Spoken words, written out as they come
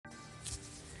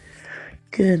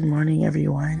Good morning,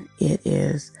 everyone. It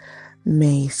is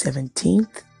May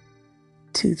 17th,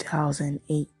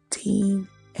 2018,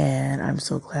 and I'm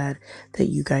so glad that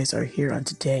you guys are here on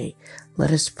today.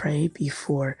 Let us pray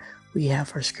before we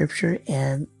have our scripture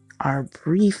and our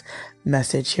brief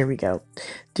message. Here we go.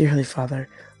 Dear Holy Father,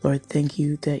 Lord, thank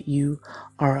you that you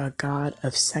are a God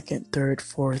of second, third,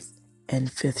 fourth, and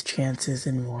fifth chances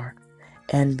and more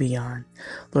and beyond.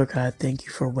 Lord God, thank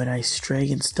you for when I stray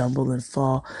and stumble and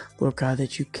fall. Lord God,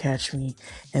 that you catch me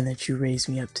and that you raise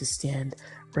me up to stand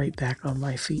right back on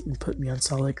my feet and put me on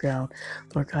solid ground.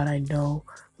 Lord God, I know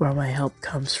where my help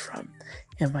comes from,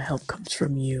 and my help comes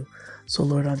from you. So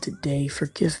Lord, on today,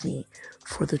 forgive me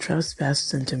for the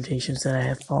trespasses and temptations that I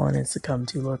have fallen and succumbed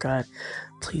to. Lord God,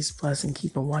 please bless and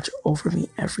keep and watch over me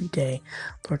every day.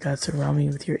 Lord God, surround me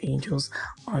with your angels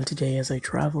on today as I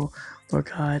travel. Lord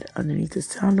God, underneath the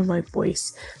sound of my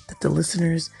voice, that the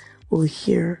listeners will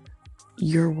hear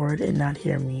your word and not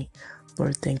hear me.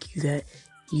 Lord, thank you that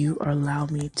you allow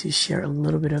me to share a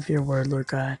little bit of your word, Lord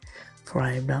God, for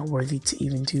I am not worthy to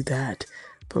even do that.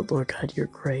 But Lord God, your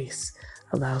grace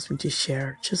allows me to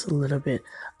share just a little bit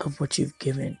of what you've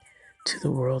given to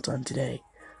the world on today.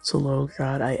 So Lord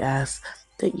God, I ask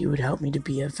that you would help me to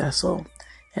be a vessel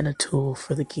and a tool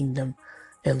for the kingdom.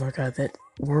 And Lord God, that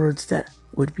words that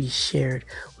would be shared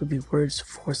would be words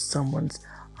for someone's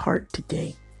heart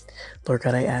today. Lord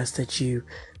God, I ask that you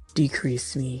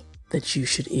decrease me, that you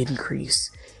should increase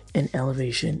in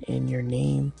elevation in your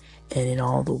name and in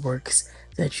all the works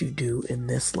that you do in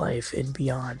this life and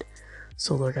beyond.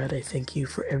 So Lord God, I thank you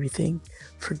for everything.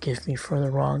 Forgive me for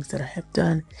the wrongs that I have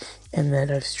done and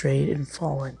that I've strayed and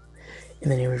fallen. In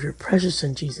the name of your precious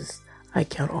Son, Jesus, I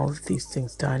count all of these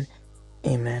things done.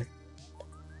 Amen.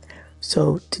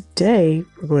 So today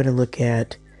we're going to look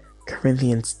at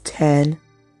Corinthians 10,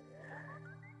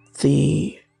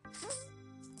 the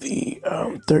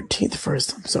 13th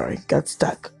verse. I'm sorry, got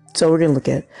stuck. So we're going to look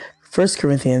at 1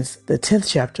 Corinthians, the 10th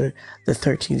chapter, the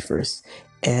 13th verse,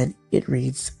 and it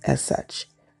reads as such.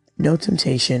 No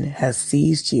temptation has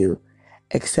seized you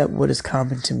except what is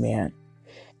common to man,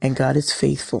 and God is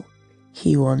faithful.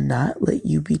 He will not let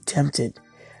you be tempted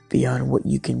beyond what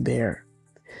you can bear.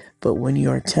 But when you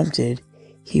are tempted,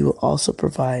 he will also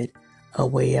provide a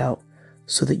way out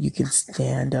so that you can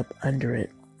stand up under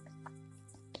it.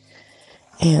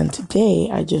 And today,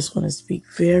 I just want to speak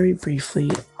very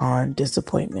briefly on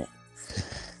disappointment.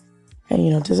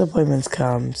 And disappointments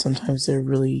come. Sometimes they're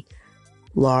really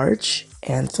large,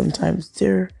 and sometimes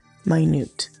they're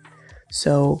minute.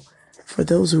 So, for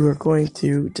those who are going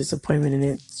through disappointment and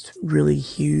it's really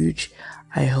huge,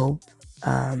 I hope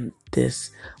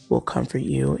this will comfort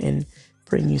you and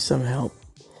bring you some help.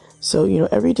 So,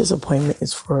 every disappointment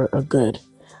is for a good.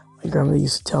 My grandmother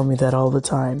used to tell me that all the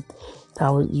time.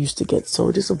 I used to get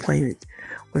so disappointed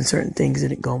when certain things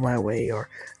didn't go my way, or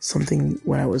something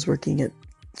when I was working at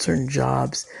certain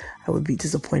jobs. I would be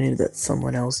disappointed that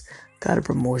someone else got a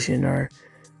promotion or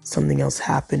something else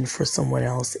happened for someone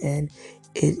else, and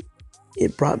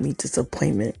it brought me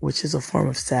disappointment, which is a form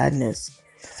of sadness.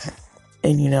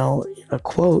 And a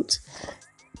quote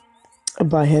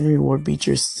by Henry Ward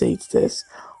Beecher states this: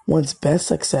 one's best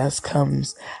success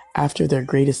comes after their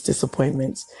greatest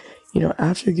disappointments.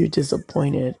 After you're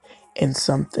disappointed in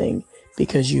something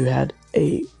because you had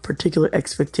a particular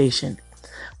expectation,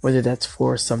 whether that's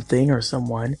for something or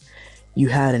someone, you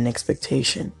had an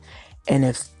expectation. And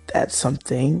if that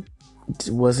something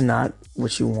was not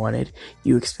what you wanted,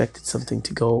 you expected something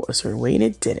to go a certain way and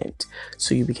it didn't.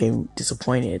 So you became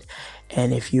disappointed.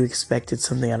 And if you expected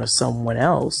something out of someone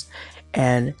else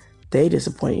and they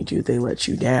disappointed you, they let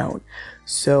you down.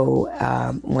 So,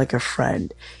 like a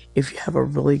friend, if you have a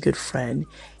really good friend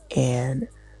and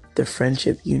the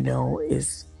friendship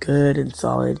is good and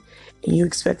solid, and you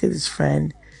expected this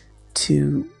friend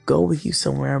to go with you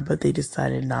somewhere, but they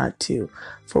decided not to,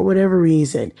 for whatever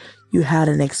reason, you had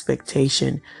an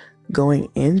expectation going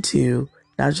into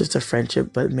not just a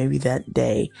friendship, but maybe that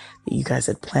day that you guys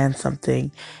had planned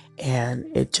something and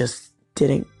it just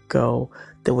didn't go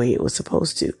the way it was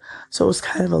supposed to. So it was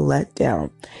kind of a letdown.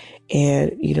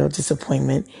 And,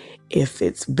 disappointment, if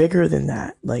it's bigger than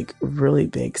that, like really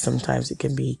big, sometimes it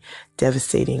can be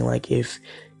devastating. Like if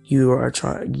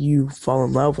you fall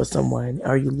in love with someone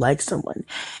or you like someone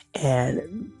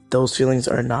and those feelings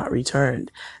are not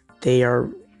returned,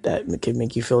 that can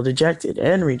make you feel dejected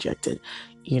and rejected,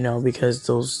 because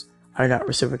those are not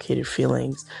reciprocated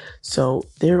feelings. So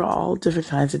there are all different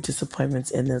kinds of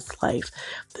disappointments in this life.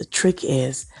 The trick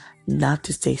is not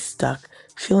to stay stuck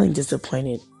feeling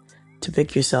disappointed, to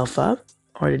pick yourself up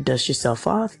or to dust yourself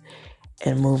off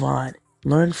and move on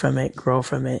learn from it, grow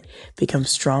from it, become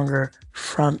stronger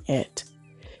from it.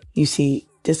 You see,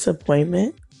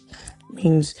 disappointment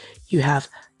means you have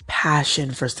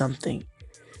passion for something.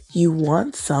 You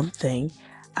want something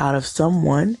out of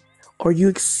someone, or you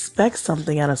expect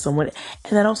something out of someone,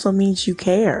 and that also means you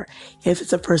care. If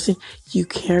it's a person you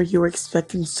care, you're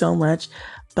expecting so much,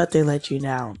 but they let you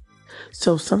down.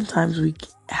 So sometimes we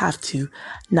have to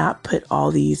not put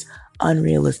all these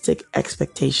unrealistic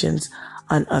expectations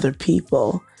on other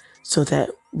people so that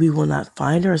we will not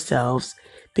find ourselves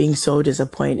being so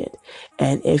disappointed.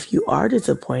 And if you are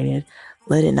disappointed,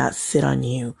 let it not sit on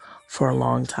you for a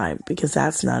long time, because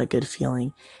that's not a good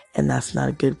feeling and that's not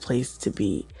a good place to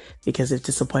be. Because if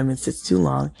disappointment sits too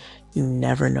long, you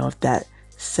never know if that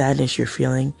sadness you're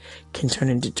feeling can turn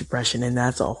into depression, and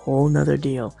that's a whole nother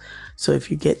deal. So if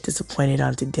you get disappointed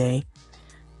on today,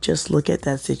 just look at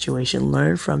that situation,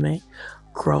 learn from it,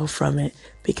 grow from it,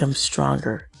 become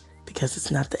stronger, because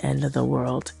it's not the end of the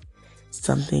world.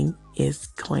 Something is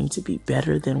going to be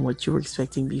better than what you were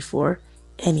expecting before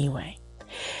anyway.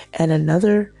 And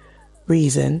another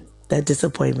reason that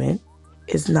disappointment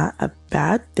is not a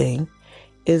bad thing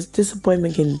is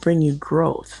disappointment can bring you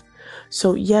growth.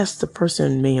 So yes, the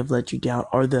person may have let you down,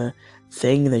 or the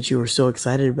thing that you were so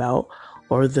excited about,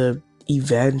 or the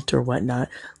event or whatnot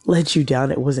let you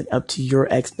down. It wasn't up to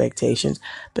your expectations.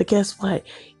 But guess what?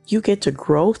 You get to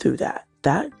grow through that.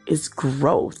 That is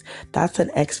growth. That's an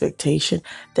expectation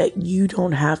that you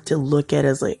don't have to look at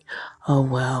as like, oh,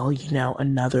 well,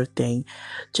 another thing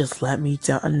just let me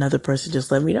down. Another person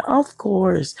just let me down. Of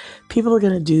course, people are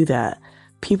going to do that.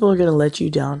 People are going to let you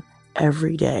down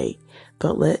every day.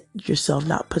 But let yourself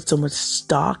not put so much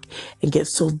stock and get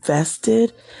so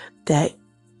vested that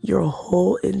your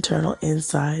whole internal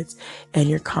insides and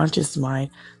your conscious mind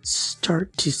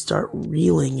start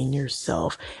reeling in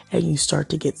yourself, and you start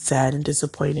to get sad and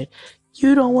disappointed.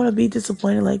 You don't want to be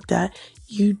disappointed like that.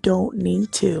 You don't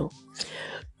need to.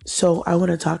 So I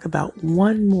want to talk about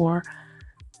one more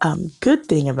good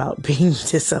thing about being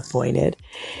disappointed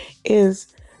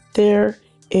is there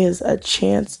is a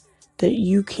chance that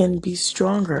you can be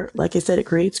stronger. Like I said, it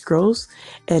creates growth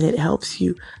and it helps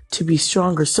you to be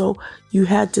stronger. So you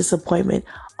had disappointment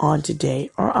on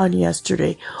today or on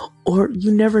yesterday, or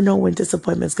you never know when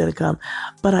disappointment is going to come.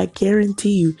 But I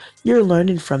guarantee you, you're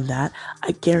learning from that.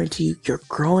 I guarantee you, you're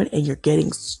growing and you're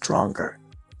getting stronger.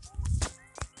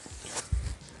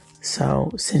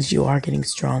 So since you are getting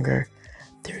stronger,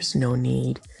 there's no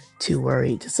need to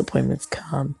worry. Disappointments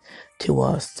come to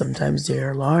us. Sometimes they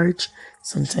are large,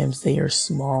 sometimes they are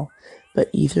small. But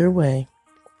either way,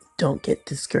 don't get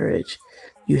discouraged.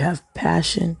 You have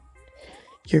passion.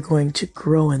 You're going to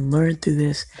grow and learn through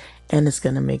this, and it's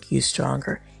going to make you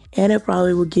stronger. And it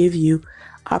probably will give you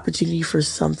opportunity for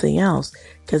something else.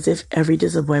 Because if every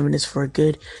disappointment is for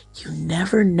good, you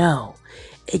never know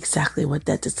exactly what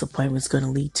that disappointment is going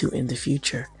to lead to in the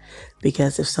future.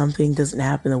 Because if something doesn't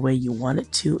happen the way you want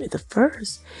it to at the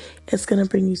first, it's going to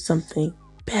bring you something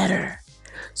better.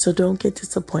 So don't get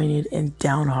disappointed and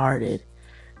downhearted.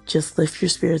 Just lift your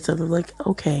spirits up and be like,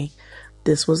 okay,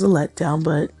 this was a letdown,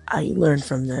 but I learned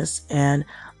from this, and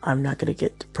I'm not going to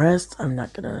get depressed. I'm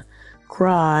not going to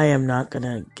cry. I'm not going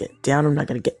to get down. I'm not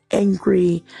going to get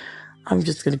angry. I'm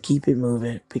just going to keep it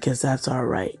moving, because that's all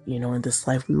right. In this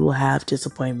life, we will have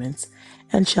disappointments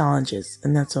and challenges,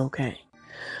 and that's okay.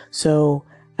 So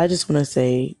I just want to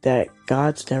say that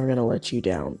God's never going to let you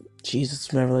down.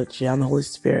 Jesus will never let you down. The Holy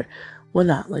Spirit will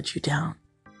not let you down.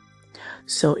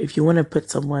 So if you want to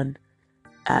put someone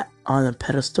on a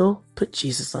pedestal, put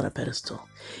Jesus on a pedestal.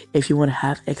 If you want to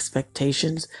have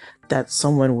expectations that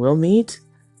someone will meet,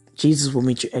 Jesus will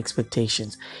meet your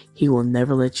expectations. He will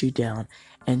never let you down.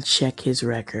 And check his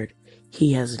record.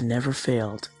 He has never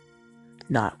failed.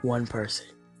 Not one person.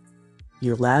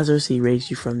 Your Lazarus, he raised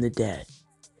you from the dead.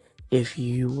 If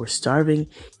you were starving,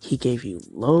 he gave you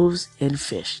loaves and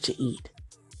fish to eat.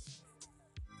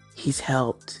 He's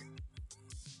helped.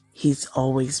 He's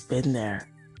always been there.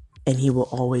 And he will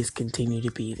always continue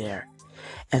to be there.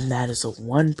 And that is a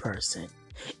one person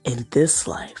in this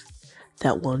life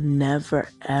that will never,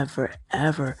 ever,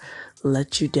 ever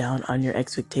let you down on your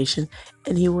expectation.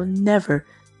 And he will never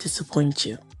disappoint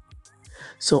you.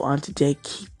 So on today,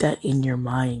 keep that in your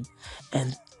mind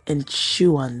and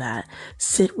chew on that.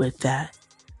 Sit with that.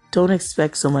 Don't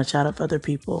expect so much out of other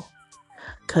people,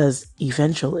 because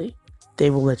eventually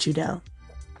they will let you down.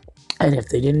 And if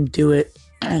they didn't do it,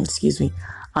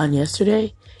 on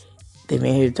yesterday, they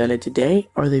may have done it today,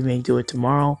 or they may do it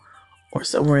tomorrow, or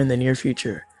somewhere in the near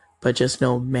future. But just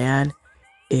know, man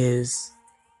is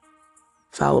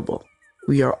fallible.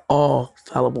 We are all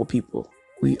fallible people.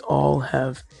 We all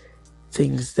have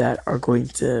things that are going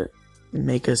to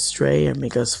make us stray and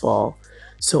make us fall.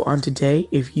 So on today,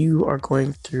 if you are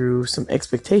going through some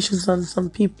expectations on some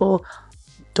people,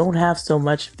 don't have so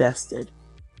much vested.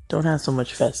 Don't have so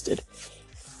much vested.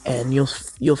 And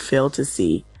you'll fail to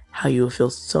see how you'll feel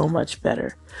so much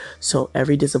better. So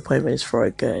every disappointment is for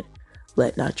a good.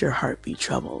 Let not your heart be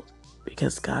troubled,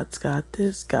 because God's got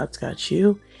this, God's got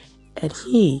you, and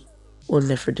He will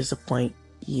never disappoint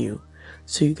you.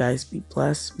 So you guys be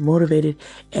blessed, motivated,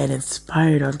 and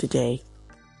inspired on today.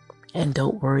 And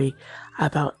don't worry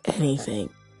about anything,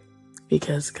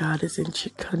 because God is in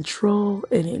control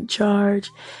and in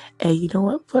charge. And you know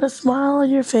what? Put a smile on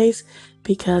your face,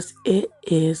 because it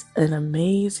is an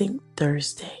amazing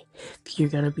Thursday. If you're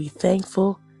going to be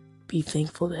thankful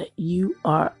that you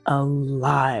are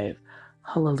alive.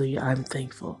 Hallelujah. I'm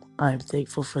thankful. I'm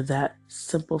thankful for that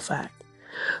simple fact.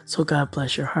 So God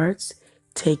bless your hearts.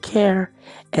 Take care.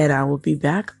 And I will be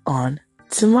back on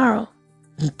tomorrow.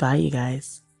 Bye, you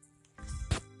guys.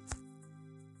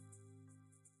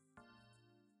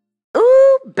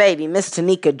 Baby, Miss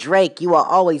Tanika Drake, you are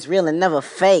always real and never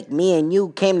fake. Me and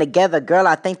you came together, girl,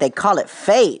 I think they call it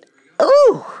fate.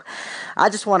 Ooh, I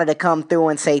just wanted to come through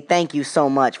and say thank you so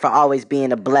much for always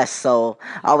being a blessed soul,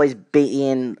 always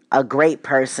being a great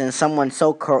person, someone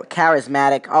so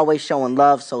charismatic, always showing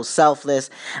love, so selfless.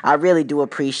 I really do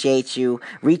appreciate you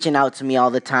reaching out to me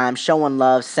all the time, showing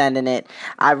love, sending it.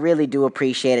 I really do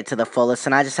appreciate it to the fullest,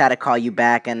 and I just had to call you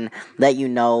back and let you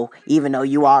know, even though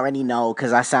you already know,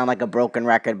 because I sound like a broken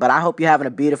record. But I hope you're having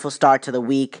a beautiful start to the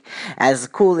week, as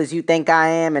cool as you think I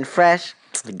am and fresh.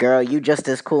 Girl, you just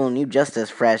as cool and you just as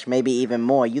fresh, maybe even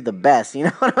more. You the best, you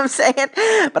know what I'm saying?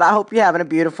 But I hope you're having a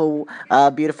beautiful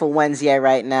Wednesday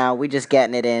right now. We just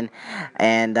getting it in,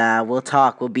 and we'll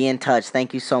talk. We'll be in touch.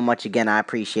 Thank you so much again. I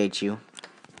appreciate you.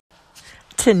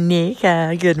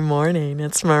 Tanika, good morning.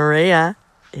 It's Maria.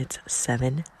 It's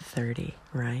 7:30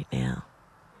 right now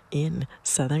in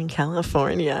Southern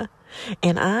California.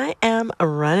 And I am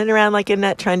running around like a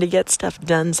nut trying to get stuff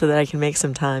done so that I can make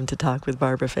some time to talk with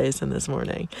Barbara Faison this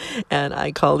morning. And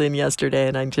I called in yesterday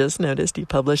and I just noticed he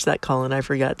published that call and I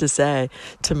forgot to say,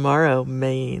 tomorrow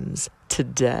means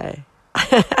today.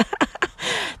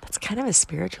 That's kind of a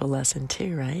spiritual lesson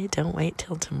too, right? Don't wait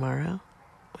till tomorrow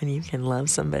when you can love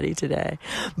somebody today.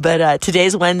 But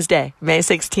today's Wednesday, May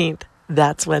 16th.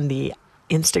 That's when the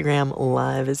Instagram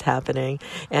Live is happening.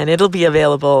 And it'll be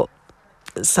available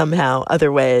somehow, other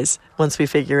ways, once we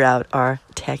figure out our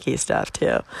techie stuff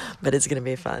too. But it's going to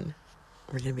be fun.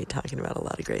 We're going to be talking about a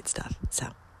lot of great stuff. So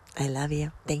I love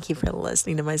you. Thank you for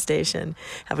listening to my station.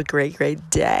 Have a great, great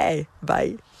day.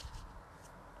 Bye.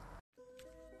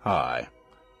 Hi,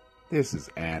 this is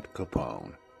Aunt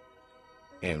Capone.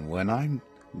 And when I'm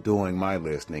doing my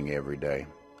listening every day,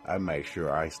 I make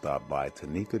sure I stop by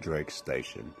Tanika Drake's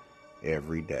station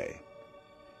every day.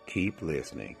 Keep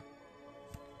listening.